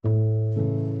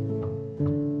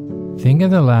Think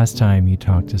of the last time you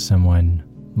talked to someone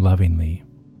lovingly.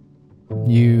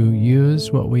 You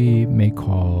use what we may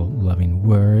call loving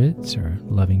words or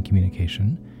loving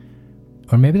communication.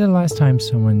 Or maybe the last time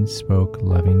someone spoke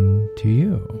loving to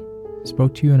you,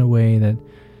 spoke to you in a way that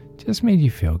just made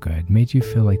you feel good, made you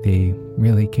feel like they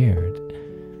really cared.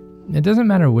 It doesn't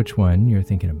matter which one you're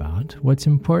thinking about. What's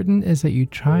important is that you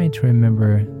try to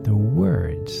remember the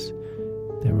words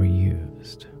that were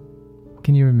used.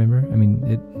 Can you remember? I mean,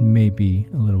 it may be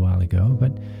a little while ago,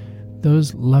 but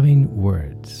those loving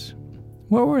words,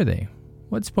 what were they?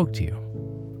 What spoke to you?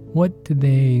 What did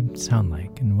they sound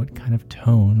like, and what kind of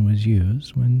tone was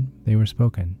used when they were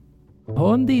spoken?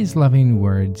 Hold these loving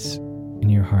words in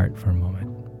your heart for a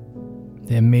moment.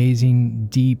 The amazing,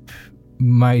 deep,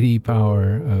 mighty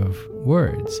power of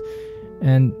words.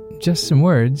 And just some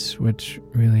words, which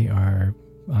really are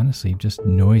honestly just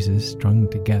noises strung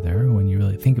together when you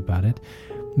really think about it.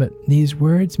 But these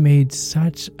words made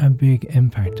such a big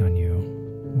impact on you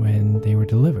when they were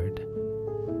delivered.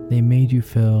 They made you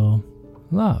feel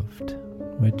loved,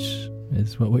 which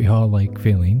is what we all like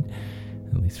feeling,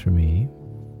 at least for me.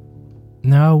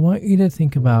 Now I want you to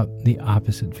think about the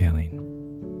opposite feeling.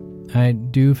 I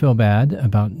do feel bad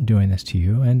about doing this to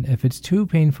you, and if it's too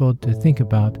painful to think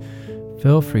about,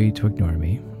 feel free to ignore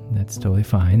me. That's totally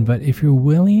fine. But if you're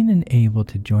willing and able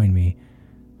to join me,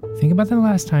 think about the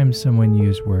last time someone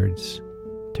used words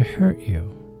to hurt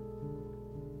you.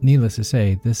 Needless to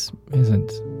say, this isn't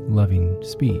loving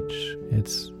speech.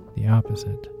 It's the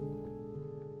opposite.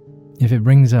 If it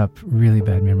brings up really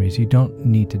bad memories, you don't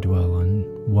need to dwell on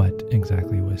what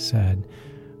exactly was said.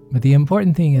 But the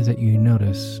important thing is that you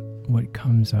notice what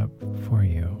comes up for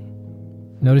you.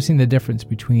 Noticing the difference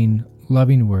between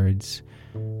loving words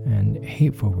and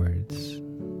hateful words,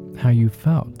 how you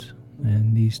felt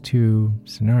in these two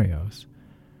scenarios.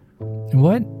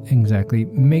 What exactly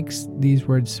makes these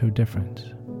words so different?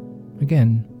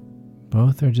 Again,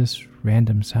 both are just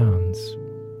random sounds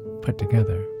put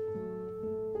together.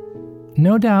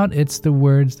 No doubt it's the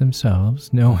words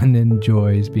themselves. No one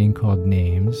enjoys being called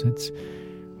names. It's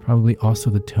probably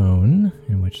also the tone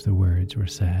in which the words were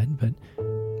said. But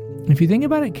if you think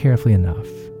about it carefully enough,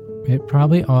 it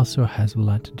probably also has a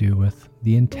lot to do with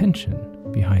the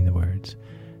intention behind the words.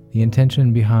 The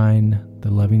intention behind the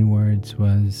loving words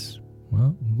was,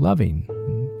 well, loving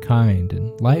and kind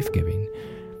and life-giving.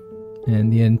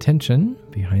 And the intention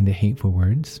behind the hateful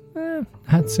words,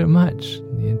 not so much.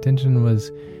 The intention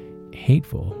was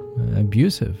hateful,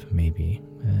 abusive maybe,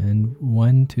 and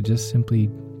one to just simply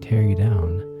tear you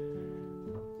down.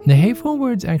 The hateful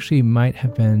words actually might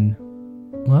have been,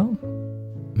 well,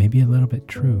 maybe a little bit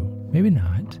true, maybe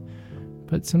not.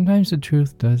 But sometimes the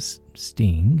truth does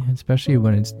sting, especially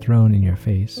when it's thrown in your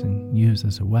face and used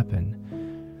as a weapon.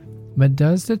 But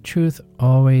does the truth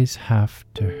always have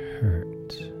to hurt?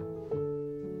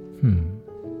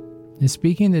 Is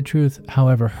speaking the truth,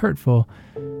 however hurtful,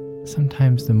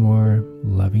 sometimes the more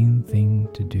loving thing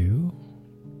to do?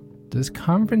 Does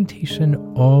confrontation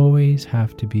always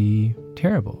have to be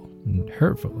terrible and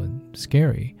hurtful and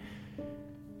scary?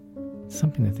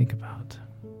 Something to think about.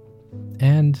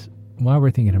 And while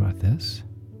we're thinking about this,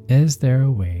 is there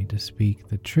a way to speak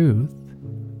the truth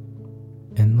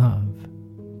in love?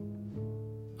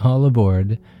 All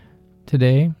aboard.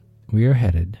 Today, we are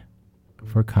headed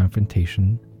for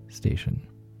Confrontation Station.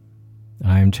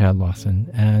 I'm Chad Lawson,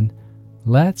 and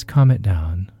let's calm it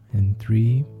down in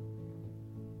 3,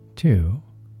 2,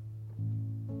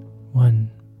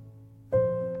 1.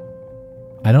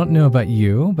 I don't know about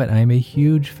you, but I'm a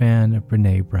huge fan of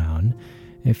Brené Brown.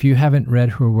 If you haven't read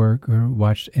her work or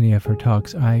watched any of her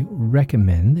talks, I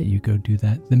recommend that you go do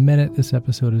that the minute this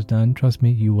episode is done. Trust me,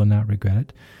 you will not regret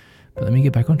it. But let me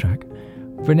get back on track.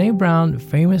 Brené Brown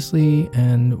famously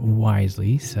and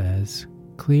wisely says,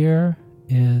 clear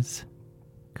is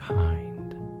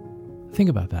kind.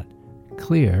 Think about that.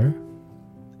 Clear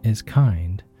is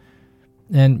kind.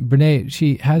 And Brené,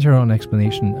 she has her own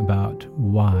explanation about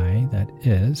why that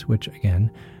is, which again,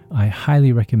 I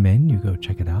highly recommend you go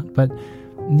check it out. But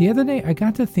the other day, I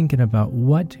got to thinking about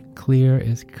what clear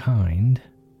is kind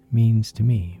means to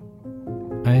me.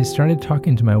 I started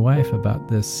talking to my wife about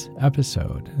this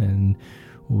episode and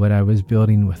what I was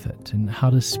building with it and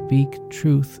how to speak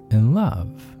truth in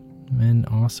love and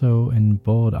also in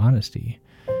bold honesty.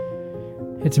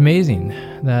 It's amazing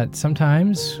that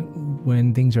sometimes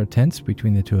when things are tense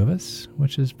between the two of us,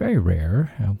 which is very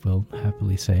rare, I will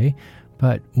happily say,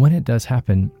 but when it does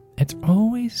happen, it's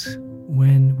always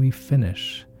when we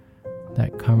finish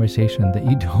that conversation that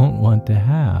you don't want to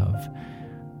have,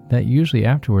 that usually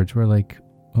afterwards we're like,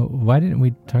 well, why didn't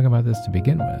we talk about this to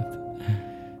begin with?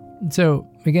 So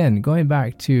again, going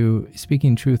back to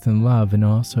speaking truth in love and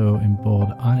also in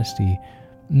bold honesty,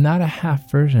 not a half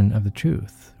version of the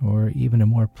truth or even a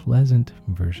more pleasant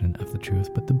version of the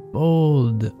truth, but the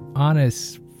bold,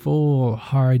 honest, full,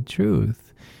 hard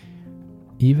truth,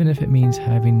 even if it means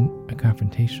having a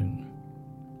confrontation.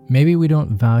 Maybe we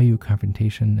don't value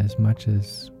confrontation as much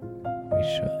as we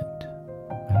should.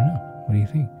 I don't know. What do you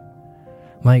think?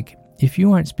 Like, if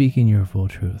you aren't speaking your full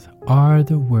truth, are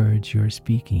the words you're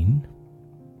speaking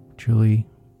truly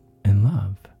in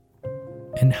love?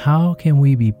 And how can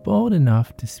we be bold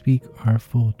enough to speak our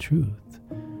full truth?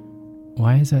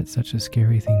 Why is that such a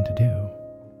scary thing to do?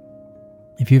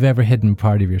 If you've ever hidden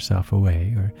part of yourself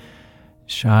away or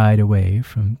shied away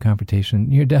from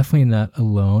confrontation, you're definitely not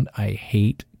alone. I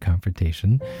hate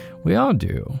confrontation. We all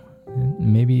do.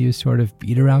 Maybe you sort of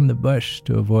beat around the bush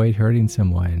to avoid hurting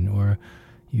someone, or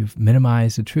you've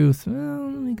minimized the truth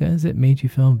because it made you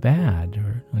feel bad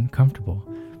or uncomfortable.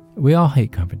 We all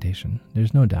hate confrontation.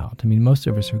 There's no doubt. I mean, most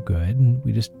of us are good and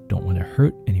we just don't want to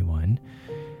hurt anyone.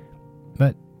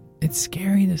 But it's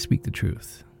scary to speak the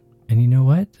truth. And you know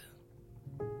what?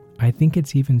 I think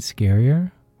it's even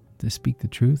scarier to speak the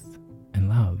truth in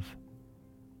love.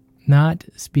 Not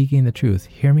speaking the truth,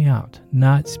 hear me out,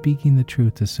 not speaking the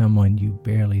truth to someone you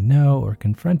barely know or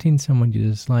confronting someone you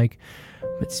dislike,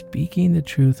 but speaking the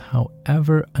truth,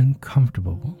 however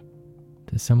uncomfortable,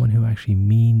 to someone who actually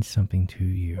means something to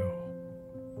you.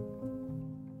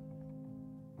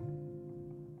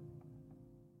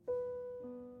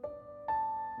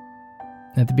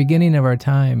 At the beginning of our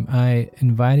time, I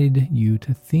invited you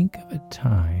to think of a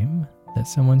time that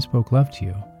someone spoke love to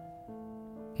you.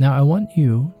 Now, I want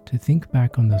you to think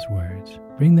back on those words,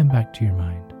 bring them back to your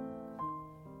mind.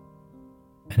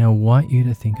 And I want you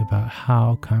to think about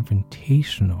how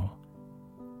confrontational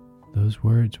those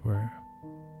words were.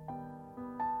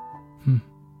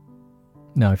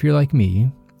 Now, if you're like me,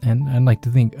 and I'd like to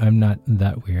think I'm not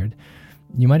that weird,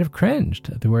 you might have cringed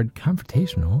at the word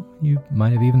confrontational. You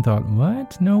might have even thought,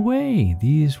 what? No way.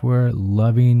 These were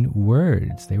loving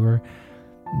words. They were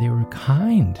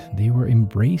kind. They were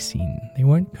embracing. They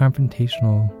weren't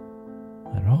confrontational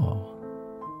at all.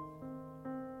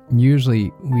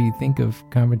 Usually we think of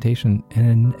confrontation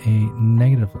in a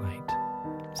negative light,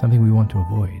 something we want to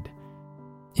avoid.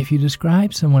 If you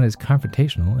describe someone as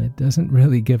confrontational, it doesn't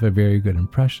really give a very good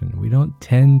impression. We don't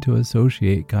tend to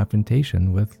associate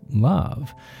confrontation with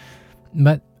love.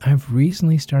 But I've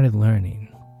recently started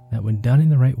learning that when done in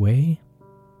the right way,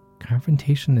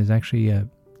 confrontation is actually a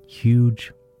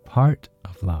huge part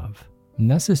of love,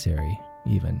 necessary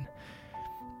even.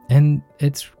 And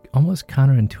it's almost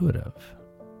counterintuitive.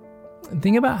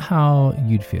 Think about how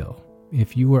you'd feel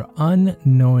if you were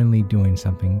unknowingly doing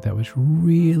something that was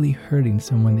really hurting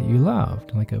someone that you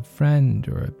loved, like a friend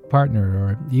or a partner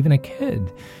or even a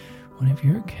kid, one of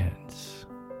your kids.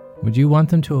 Would you want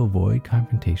them to avoid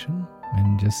confrontation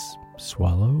and just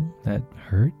swallow that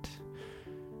hurt?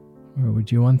 Or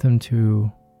would you want them to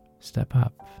step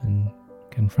up and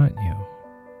confront you,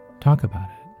 talk about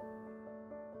it?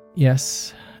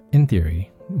 Yes, in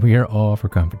theory, we are all for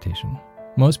confrontation.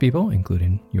 Most people,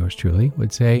 including yours truly,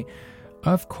 would say,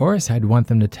 of course I'd want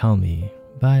them to tell me,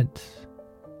 but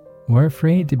we're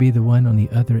afraid to be the one on the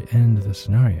other end of the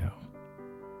scenario.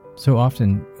 So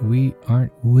often, we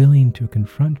aren't willing to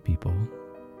confront people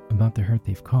about the hurt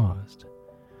they've caused.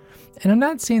 And I'm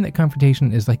not saying that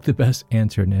confrontation is like the best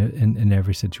answer in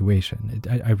every situation.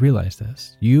 I realize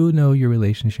this. You know your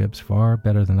relationships far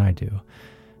better than I do,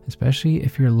 especially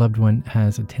if your loved one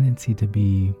has a tendency to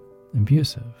be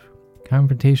abusive.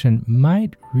 Confrontation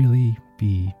might really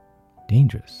be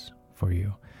dangerous for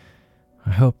you.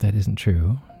 I hope that isn't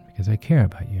true because I care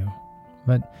about you.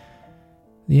 But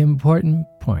the important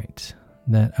point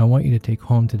that I want you to take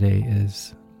home today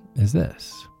is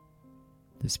this.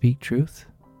 To speak truth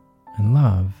and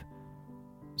love,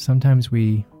 sometimes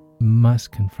we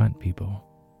must confront people.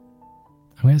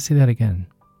 I'm going to say that again.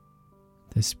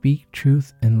 To speak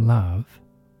truth and love,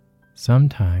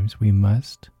 sometimes we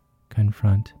must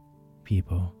confront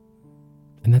people.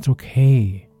 And that's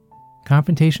okay.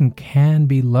 Confrontation can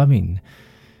be loving.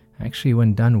 Actually,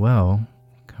 when done well,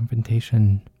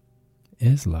 confrontation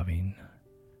is loving.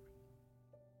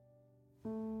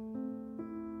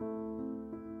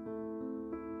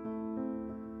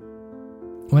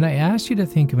 When I asked you to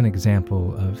think of an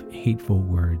example of hateful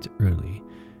words early,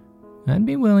 I'd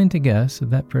be willing to guess that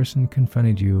that person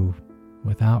confronted you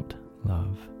without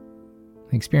love.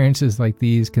 Experiences like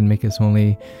these can make us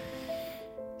only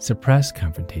suppress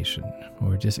confrontation,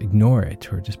 or just ignore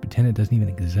it, or just pretend it doesn't even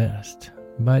exist.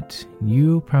 But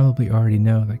you probably already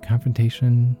know that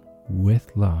confrontation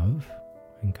with love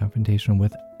and confrontation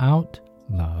without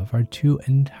love are two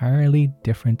entirely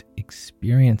different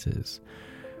experiences.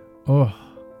 Oh,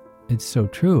 it's so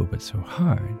true, but so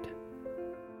hard.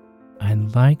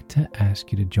 I'd like to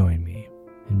ask you to join me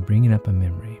in bringing up a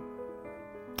memory.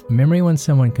 A memory when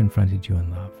someone confronted you in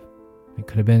love. It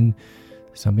could have been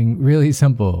something really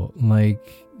simple,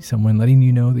 like someone letting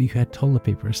you know that you had toilet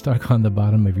paper stuck on the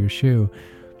bottom of your shoe.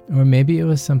 Or maybe it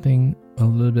was something a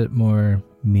little bit more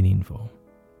meaningful,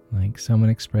 like someone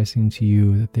expressing to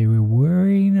you that they were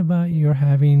worrying about your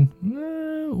having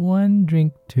one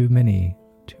drink too many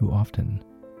too often.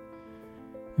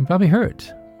 It probably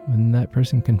hurt when that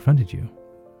person confronted you.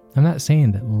 I'm not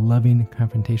saying that loving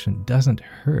confrontation doesn't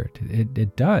hurt.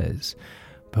 It does.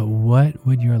 But what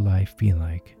would your life be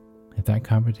like if that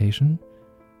confrontation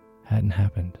hadn't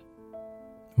happened?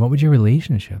 What would your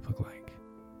relationship look like?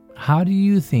 How do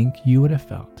you think you would have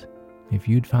felt if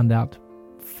you'd found out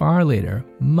far later,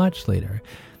 much later,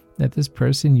 that this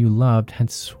person you loved had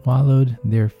swallowed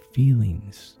their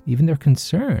feelings, even their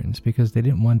concerns, because they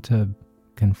didn't want to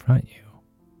confront you?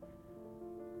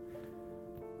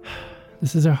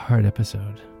 This is a hard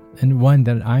episode, and one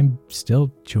that I'm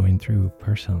still chewing through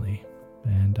personally,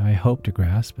 and I hope to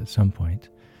grasp at some point.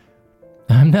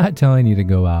 I'm not telling you to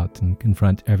go out and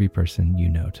confront every person you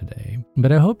know today,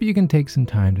 but I hope you can take some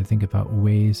time to think about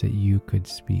ways that you could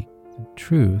speak the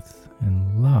truth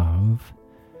and love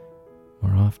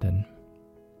more often.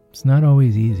 It's not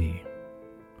always easy,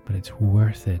 but it's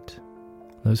worth it.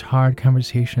 Those hard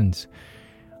conversations,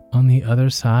 on the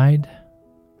other side,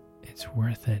 it's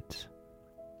worth it.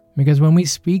 Because when we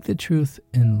speak the truth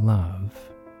in love,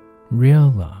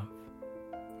 real love,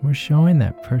 we're showing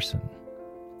that person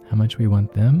how much we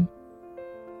want them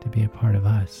to be a part of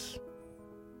us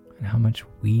and how much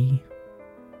we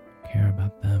care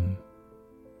about them.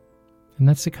 And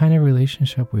that's the kind of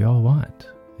relationship we all want,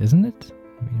 isn't it?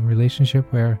 I mean, a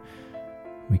relationship where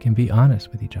we can be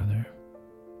honest with each other,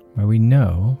 where we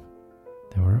know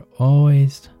that we're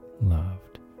always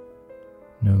loved,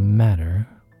 no matter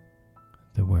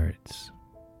the words.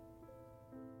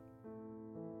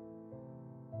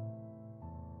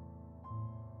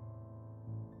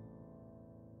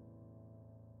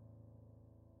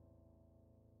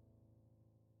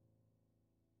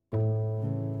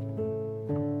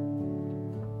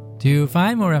 To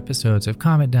find more episodes of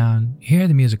Calm It Down, hear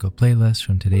the musical playlist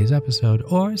from today's episode,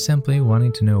 or simply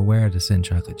wanting to know where to send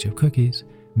chocolate chip cookies,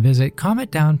 visit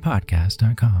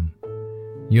calmitdownpodcast.com.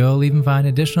 You'll even find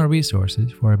additional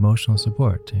resources for emotional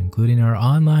support, including our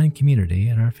online community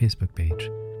and our Facebook page.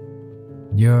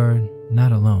 You're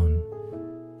not alone.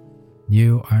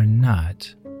 You are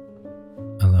not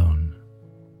alone.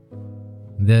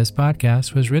 This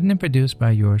podcast was written and produced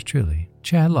by yours truly,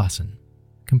 Chad Lawson,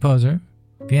 composer,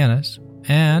 pianist,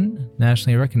 and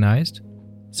nationally recognized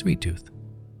Sweet Tooth.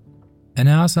 And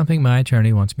now something my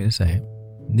attorney wants me to say.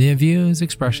 The views,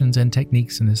 expressions, and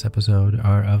techniques in this episode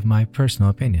are of my personal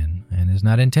opinion and is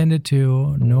not intended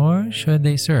to, nor should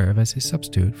they serve as a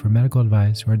substitute for medical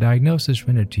advice or diagnosis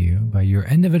rendered to you by your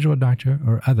individual doctor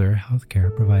or other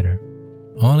healthcare provider.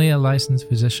 Only a licensed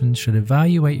physician should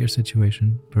evaluate your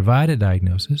situation, provide a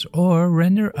diagnosis, or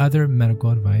render other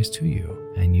medical advice to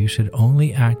you, and you should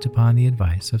only act upon the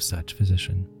advice of such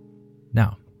physician.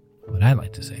 Now, what I'd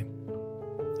like to say.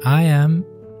 I am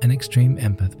an extreme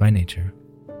empath by nature,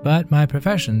 but my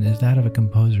profession is that of a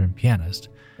composer and pianist,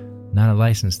 not a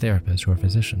licensed therapist or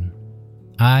physician.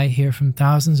 I hear from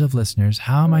thousands of listeners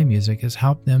how my music has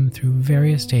helped them through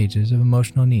various stages of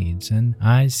emotional needs, and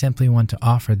I simply want to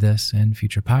offer this and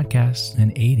future podcasts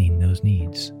in aiding those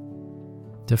needs.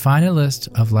 To find a list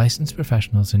of licensed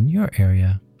professionals in your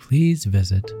area, please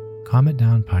visit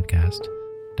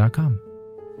calmitdownpodcast.com.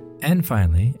 And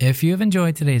finally, if you've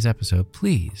enjoyed today's episode,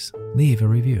 please leave a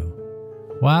review.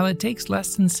 While it takes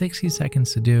less than 60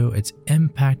 seconds to do, its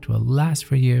impact will last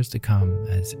for years to come,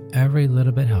 as every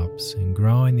little bit helps in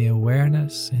growing the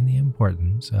awareness and the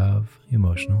importance of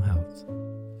emotional health.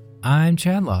 I'm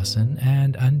Chad Lawson,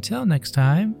 and until next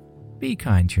time, be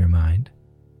kind to your mind,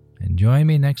 and join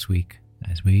me next week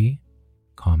as we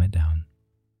calm it down.